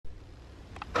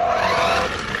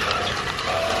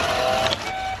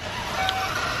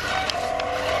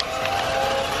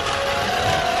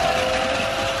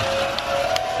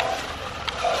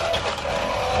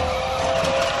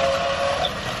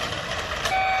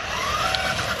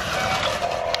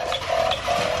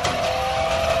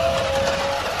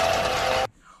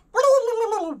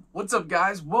What's up,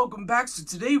 guys? Welcome back. So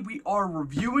today we are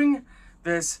reviewing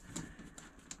this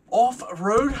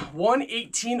off-road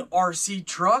 118 RC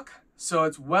truck. So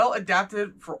it's well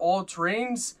adapted for all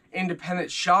terrains, independent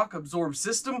shock absorb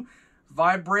system,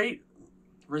 vibrate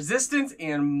resistant,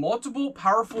 and multiple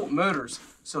powerful motors.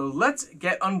 So let's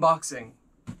get unboxing.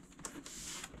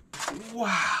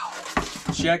 Wow,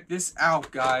 check this out,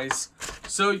 guys.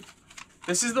 So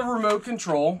this is the remote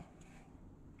control.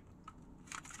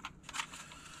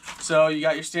 So you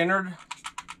got your standard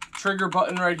trigger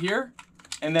button right here,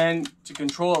 and then to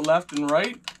control it left and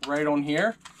right on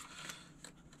here.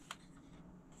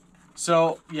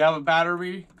 So you have a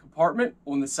battery compartment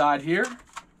on the side here.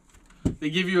 They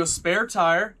give you a spare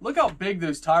tire. Look how big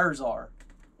those tires are.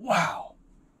 Wow.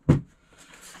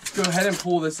 Let's go ahead and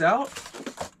pull this out.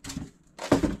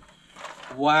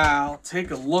 Wow,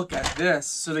 take a look at this.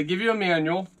 So they give you a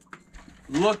manual.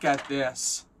 Look at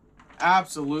this.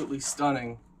 Absolutely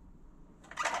stunning.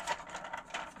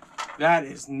 That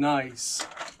is nice.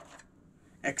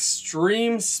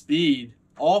 Extreme speed,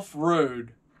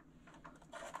 off-road.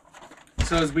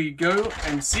 So as we go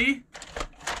and see,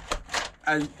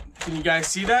 can you guys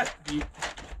see that?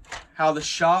 How the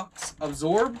shocks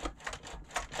absorb?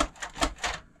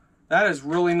 That is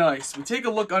really nice. We take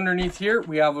a look underneath here.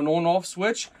 We have an on-off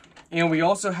switch, and we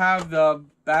also have the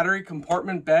battery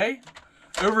compartment bay.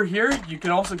 Over here, you can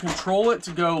also control it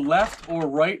to go left or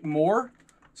right more.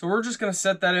 So we're just gonna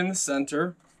set that in the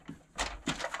center.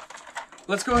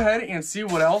 Let's go ahead and see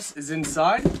what else is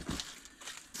inside.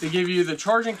 They give you the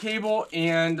charging cable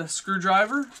and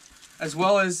screwdriver, as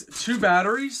well as 2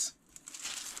 batteries.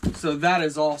 So that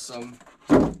is awesome.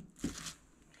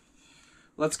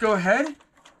 Let's go ahead,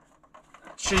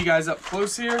 show you guys up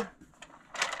close here.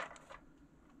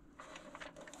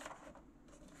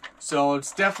 So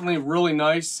it's definitely really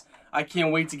nice. I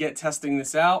can't wait to get testing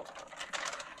this out.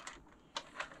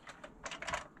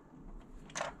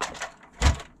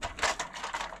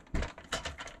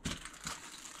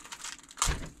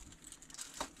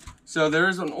 So there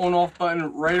is an on-off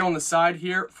button right on the side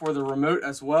here for the remote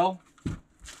as well.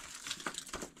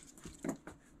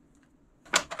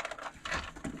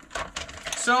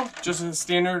 So just a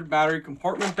standard battery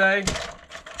compartment bay.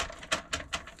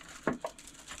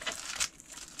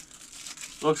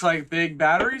 Looks like big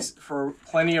batteries for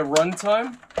plenty of run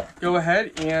time. Go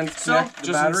ahead and connect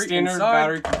the battery standard inside.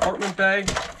 Battery compartment bay.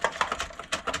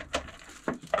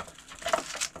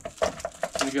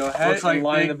 Go ahead and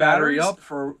line the battery up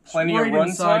for plenty of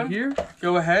run time here.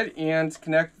 Go ahead and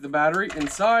connect the battery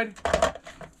inside.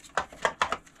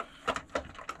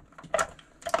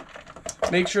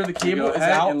 Make sure the cable is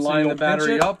out and line the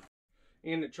battery up.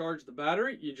 And to charge the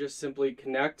battery, you just simply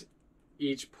connect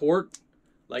each port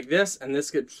like this, and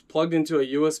this gets plugged into a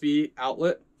USB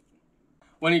outlet.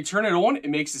 When you turn it on, it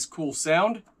makes this cool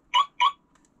sound,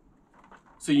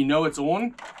 so you know it's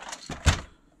on.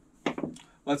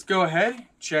 Let's go ahead,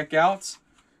 check out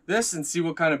this and see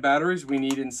what kind of batteries we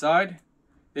need inside.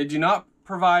 They do not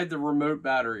provide the remote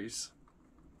batteries.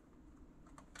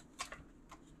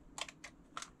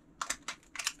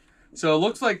 So it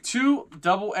looks like 2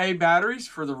 AA batteries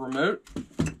for the remote.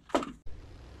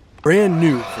 Brand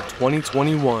new for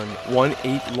 2021,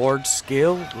 1/8 large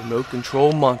scale remote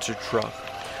control monster truck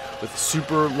with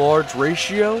super large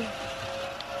ratio.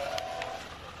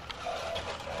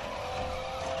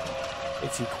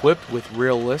 It's equipped with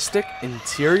realistic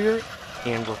interior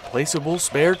and replaceable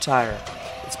spare tire.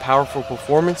 Its powerful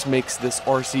performance makes this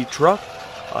RC truck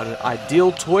an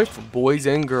ideal toy for boys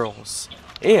and girls,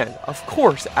 and of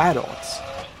course adults.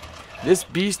 This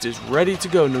beast is ready to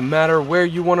go no matter where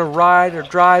you want to ride or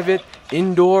drive it,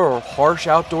 indoor or harsh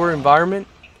outdoor environment.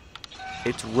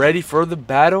 It's ready for the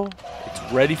battle,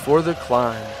 it's ready for the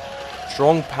climb.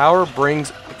 Strong power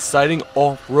brings exciting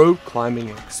off-road climbing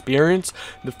experience.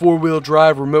 The 4-wheel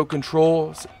drive remote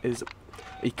controls is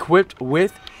equipped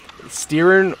with a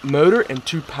steering motor and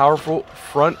 2 powerful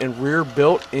front and rear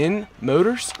built-in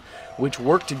motors, which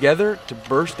work together to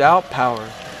burst out power.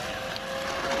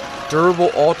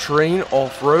 Durable all-terrain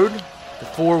off-road. The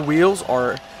 4 wheels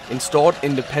are installed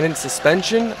independent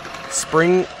suspension.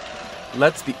 Spring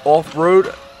lets the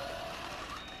off-road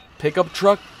pickup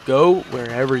truck go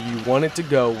wherever you want it to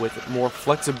go with more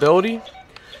flexibility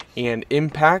and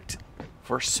impact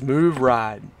for a smooth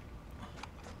ride.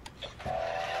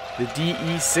 The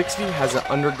DE60 has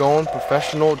undergone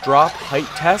professional drop height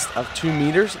test of 2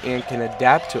 meters and can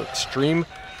adapt to extreme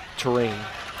terrain.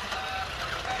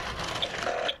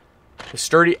 The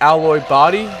sturdy alloy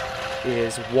body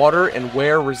is water and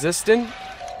wear resistant.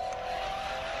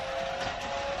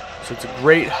 So it's a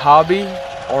great hobby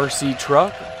RC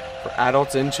truck for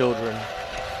adults and children.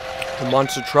 The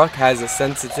monster truck has a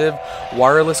sensitive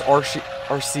wireless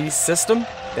RC system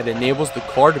that enables the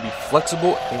car to be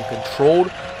flexible and controlled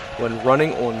when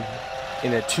running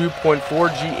in a 2.4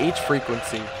 GH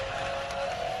frequency.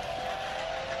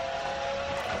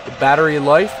 The battery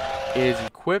life is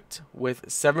equipped with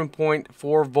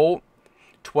 7.4 volt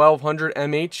 1200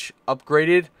 mAh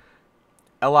upgraded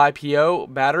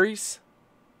LiPo batteries.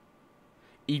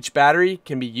 Each battery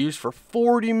can be used for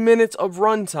 40 minutes of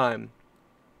runtime.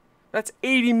 That's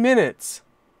 80 minutes.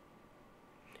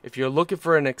 If you're looking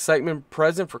for an excitement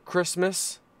present for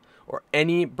Christmas or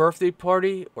any birthday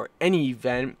party or any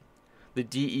event, the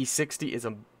DE60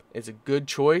 is a good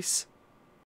choice.